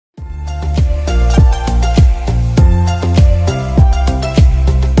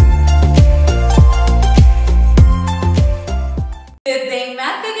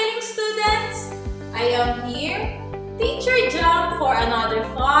another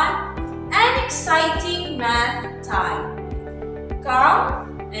fun and exciting math time.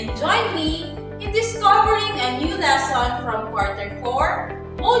 Come and join me in discovering a new lesson from Quarter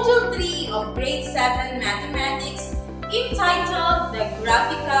 4, Module 3 of Grade 7 Mathematics entitled The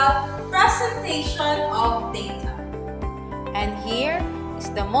Graphical Presentation of Data. And here is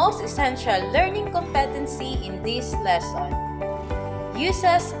the most essential learning competency in this lesson.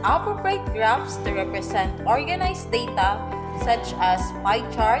 Uses appropriate graphs to represent organized data such as pie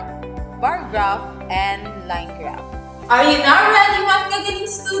chart, bar graph, and line graph. Are you now ready, mga kagaling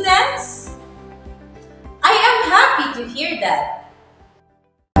students? I am happy to hear that.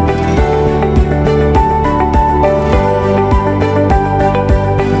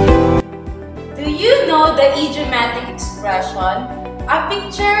 Do you know the idiomatic expression, a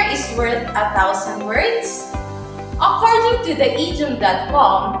picture is worth 1,000 words? According to the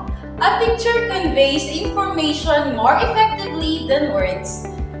idiom.com, a picture conveys information more effectively than words,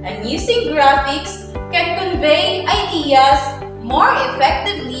 and using graphics can convey ideas more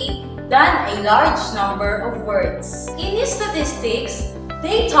effectively than a large number of words. In statistics,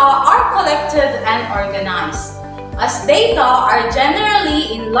 data are collected and organized. As data are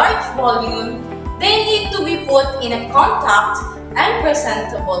generally in large volume, they need to be put in a compact and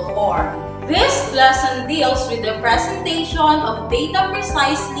presentable form. This lesson deals with the presentation of data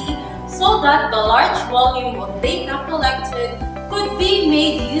precisely so that the large volume of data collected could be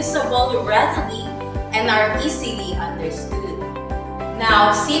made usable readily and are easily understood.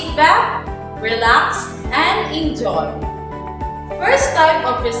 Now sit back, relax, and enjoy. First type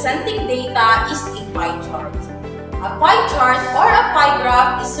of presenting data is a pie chart. A pie chart or a pie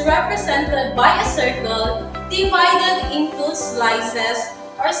graph is represented by a circle divided into slices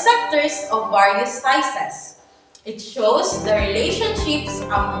or sectors of various sizes. It shows the relationships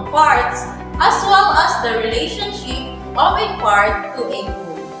among parts as well as the relationship of a part to a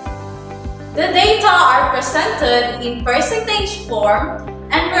whole. The data are presented in percentage form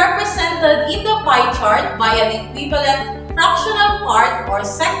and represented in the pie chart by an equivalent fractional part or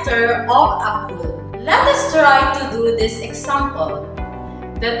sector of a whole. Let us try to do this example.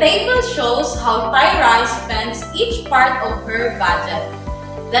 The table shows how Tyra spends each part of her budget.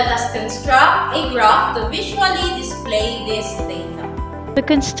 Let us construct a graph to visually display this data. To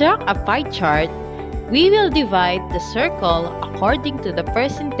construct a pie chart, we will divide the circle according to the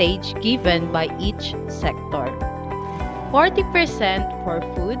percentage given by each sector. 40% for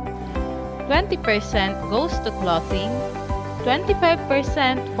food, 20% goes to clothing,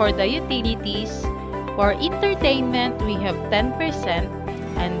 25% for the utilities, for entertainment we have 10%,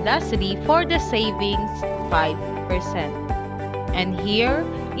 and lastly for the savings 5%. And here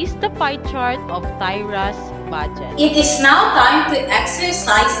is the pie chart of Tyra's budget. It is now time to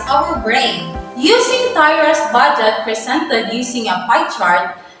exercise our brain. Using Tyra's budget presented using a pie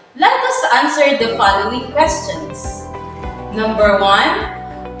chart, let us answer the following questions. Number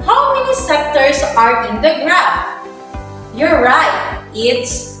 1, how many sectors are in the graph? You're right,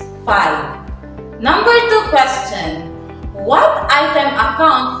 it's 5. Number 2 question, what item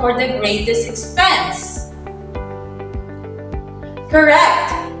account for the greatest expense?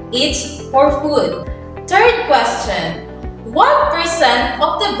 Correct, it's for food. Third question, what percent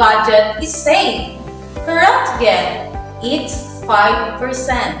of the budget is saved? Correct again, it's 5%.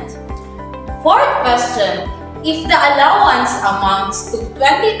 Fourth question, if the allowance amounts to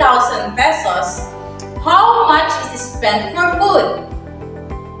 20,000 pesos, how much is spent for food?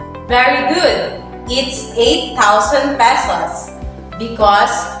 Very good, it's 8,000 pesos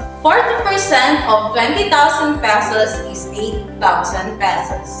because 40% of 20,000 pesos is 8,000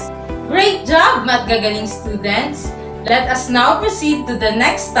 pesos. Great job, magagaling students! Let us now proceed to the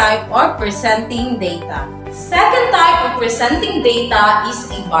next type of presenting data. Second type of presenting data is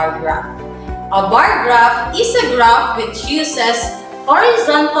a bar graph. A bar graph is a graph which uses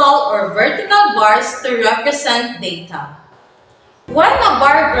horizontal or vertical bars to represent data. When a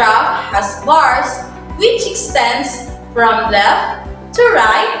bar graph has bars which extends from left to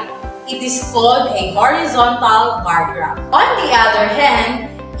right, it is called a horizontal bar graph. On the other hand,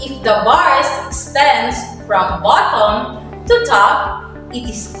 if the bars extends from bottom to top, it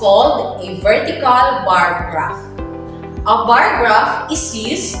is called a vertical bar graph. A bar graph is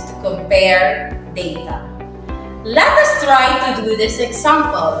used to compare data. Let us try to do this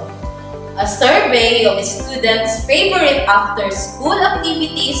example. A survey of students' favorite after-school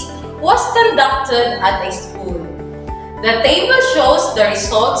activities was conducted at a school. The table shows the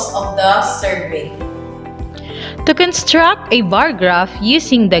results of the survey. To construct a bar graph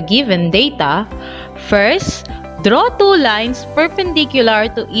using the given data, first, draw two lines perpendicular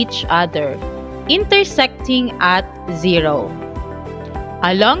to each other, intersecting at 0.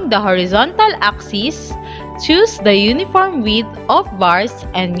 Along the horizontal axis, choose the uniform width of bars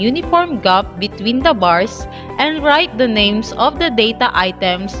and uniform gap between the bars and write the names of the data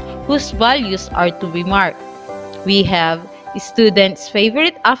items whose values are to be marked. We have students'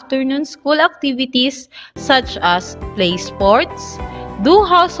 favorite afternoon school activities such as play sports, do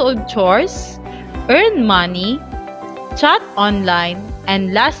household chores, earn money, chat online,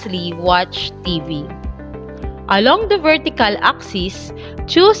 and lastly, watch TV. Along the vertical axis,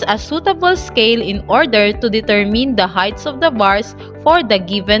 choose a suitable scale in order to determine the heights of the bars for the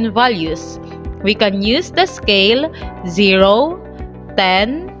given values. We can use the scale 0,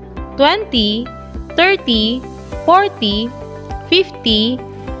 10, 20, 30, 40, 50,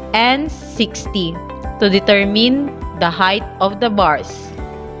 and 60 to determine the height of the bars.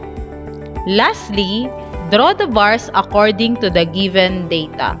 Lastly, draw the bars according to the given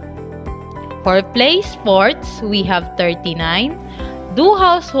data. For play sports, we have 39, do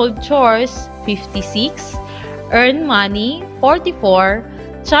household chores, 56, earn money, 44,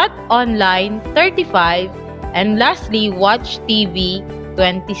 chat online, 35, and lastly, watch TV,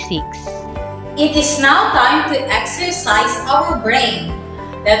 26. It is now time to exercise our brain.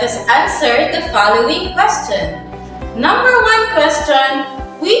 Let us answer the following question. Number 1 question,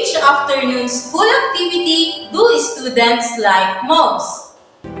 which afternoon school activity do students like most?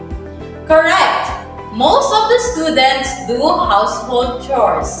 Correct! Most of the students do household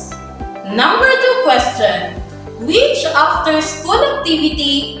chores. Number 2 question, which after-school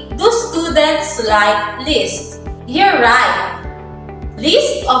activity do students like least? You're right!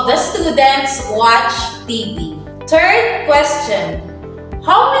 List of the students watch TV. Third question,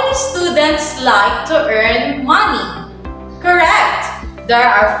 how many students like to earn money? Correct! There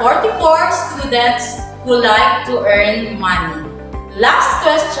are 44 students who like to earn money. Last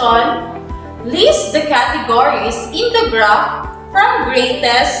question, list the categories in the graph from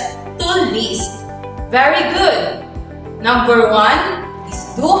greatest to least. Very good. Number 1 is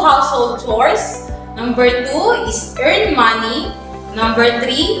do household chores. Number 2 is earn money. Number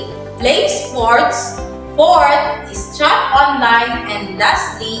 3, play sports. 4th is chat online. And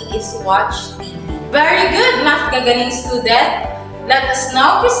lastly is watch TV. Very good, Math Gagaling student. Let us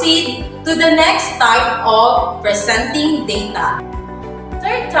now proceed to the next type of presenting data.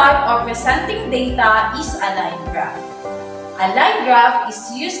 Third type of presenting data is a line graph. A line graph is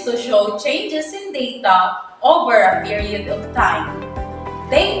used to show changes in data over a period of time.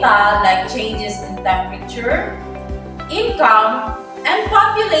 Data like changes in temperature, income, and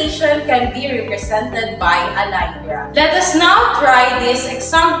population can be represented by a line graph. Let us now try this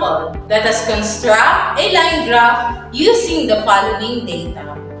example. Let us construct a line graph using the following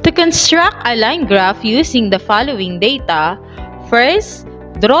data. To construct a line graph using the following data, first,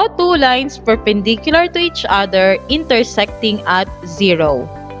 draw two lines perpendicular to each other intersecting at 0.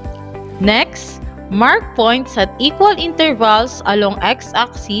 Next, mark points at equal intervals along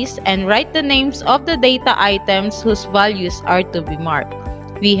x-axis and write the names of the data items whose values are to be marked.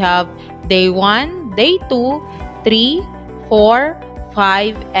 We have day 1, day 2, 3, 4,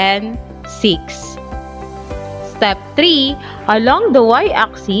 5, and 6. Step 3, along the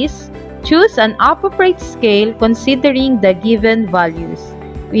y-axis, choose an appropriate scale considering the given values.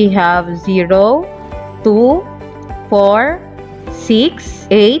 We have 0, 2, 4, 6,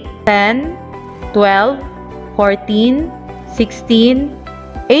 8, 10, 12, 14, 16,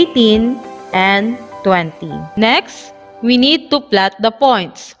 18, and 20. Next, we need to plot the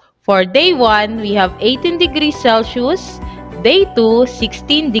points. For day 1, we have 18 degrees Celsius, day 2,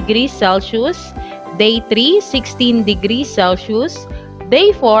 16 degrees Celsius, day 3, 16 degrees Celsius,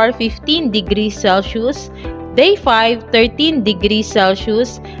 day 4, 15 degrees Celsius, day 5, 13 degrees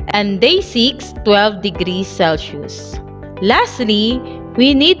Celsius, and day 6, 12 degrees Celsius. Lastly,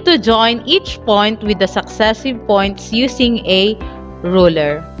 we need to join each point with the successive points using a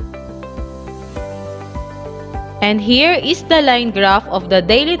ruler. And here is the line graph of the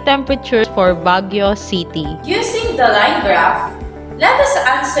daily temperatures for Baguio City. Using the line graph, let us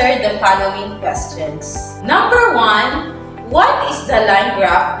answer the following questions. Number 1, what is the line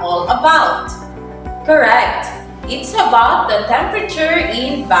graph all about? Correct. It's about the temperature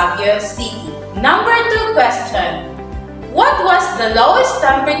in Baguio City. Number 2 question. What was the lowest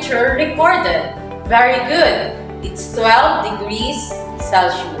temperature recorded? Very good. It's 12 degrees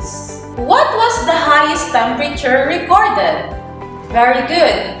Celsius. What was the highest temperature recorded? Very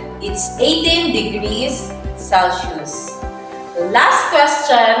good. It's 18 degrees Celsius. Last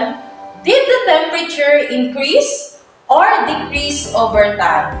question. Did the temperature increase or decrease over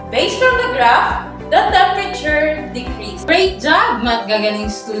time? Based on the graph, the temperature decreased. Great job,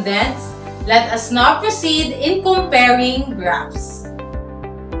 Magagaling students! Let us now proceed in comparing graphs.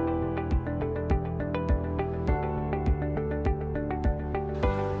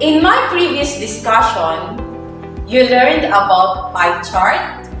 In my previous discussion, you learned about pie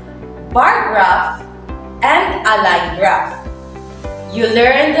chart, bar graph, and a line graph. You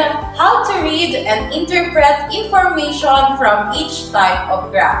learned how to read and interpret information from each type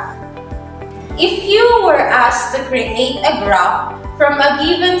of graph. If you were asked to create a graph from a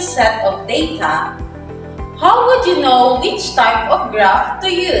given set of data, how would you know which type of graph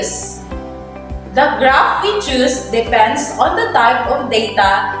to use? The graph we choose depends on the type of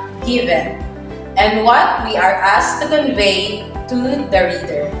data given and what we are asked to convey to the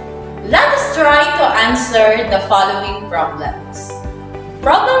reader. Let us try to answer the following problems.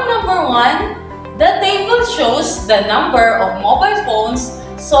 Problem number 1, the table shows the number of mobile phones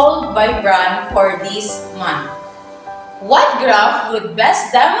sold by brand for this month. What graph would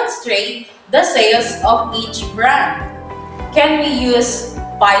best demonstrate the sales of each brand? Can we use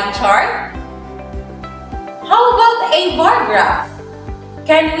pie chart? How about a bar graph?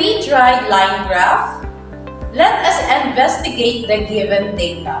 Can we try line graph? Let us investigate the given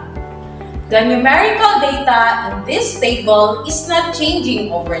data. The numerical data in this table is not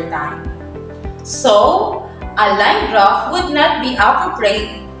changing over time. So, a line graph would not be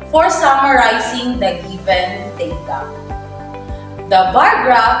appropriate for summarizing the given data. The bar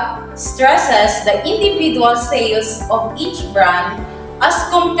graph stresses the individual sales of each brand as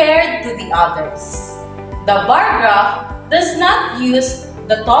compared to the others. The bar graph does not use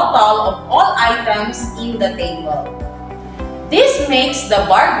the total of all items in the table. This makes the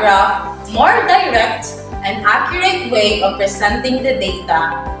bar graph more direct and accurate way of presenting the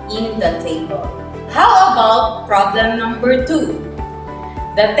data in the table. How about problem number 2?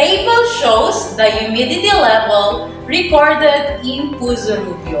 The table shows the humidity level recorded in Puzo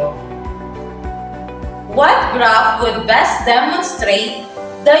Rubio. What graph would best demonstrate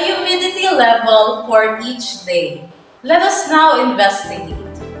the humidity level for each day? Let us now investigate.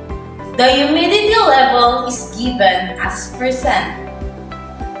 The humidity level is given as percent.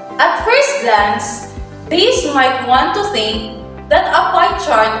 At first glance, these might want to think that a pie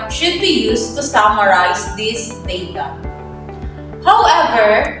chart should be used to summarize this data.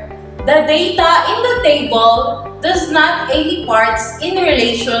 However, the data in the table does not any parts in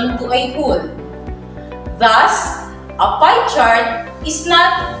relation to a whole. Thus, a pie chart is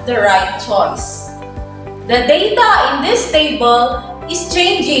not the right choice. The data in this table is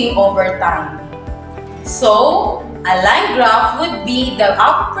changing over time. So, a line graph would be the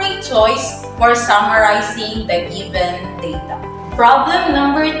appropriate choice for summarizing the given data. Problem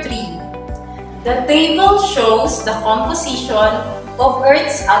number 3. The table shows the composition of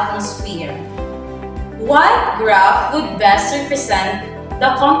Earth's atmosphere. What graph would best represent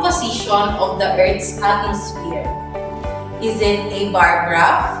the composition of the Earth's atmosphere? Is it a bar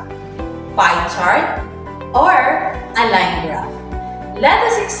graph, pie chart, or a line graph? Let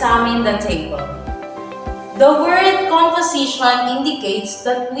us examine the table. The word composition indicates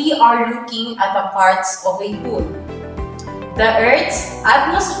that we are looking at the parts of a whole. The Earth's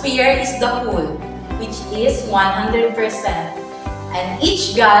atmosphere is the whole, which is 100%, and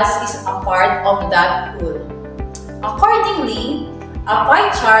each gas is a part of that whole. Accordingly, a pie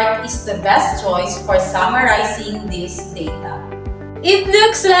chart is the best choice for summarizing this data. It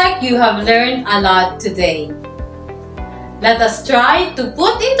looks like you have learned a lot today. Let us try to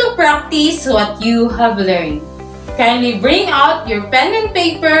put into practice what you have learned. Kindly bring out your pen and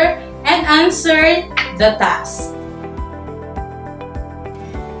paper and answer the task.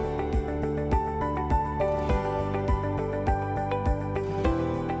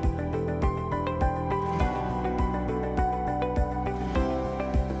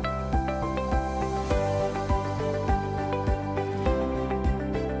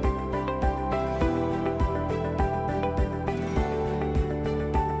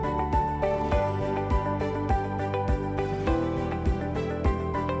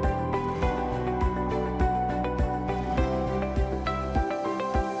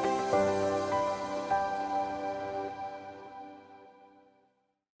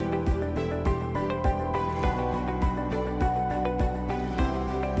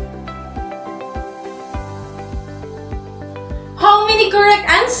 How many correct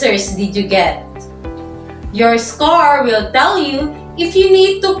answers did you get? Your score will tell you if you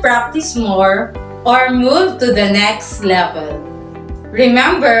need to practice more or move to the next level.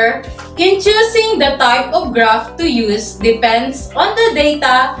 Remember, in choosing the type of graph to use depends on the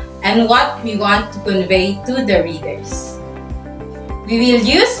data and what we want to convey to the readers. We will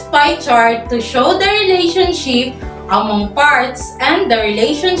use pie chart to show the relationship among parts and the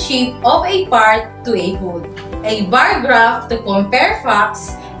relationship of a part to a whole. A bar graph to compare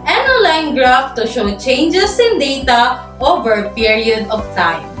facts, and a line graph to show changes in data over a period of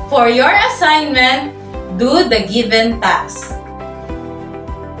time. For your assignment, do the given task.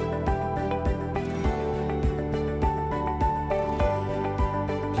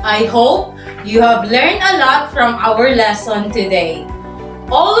 I hope you have learned a lot from our lesson today.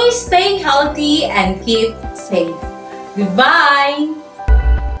 Always stay healthy and keep safe. Goodbye!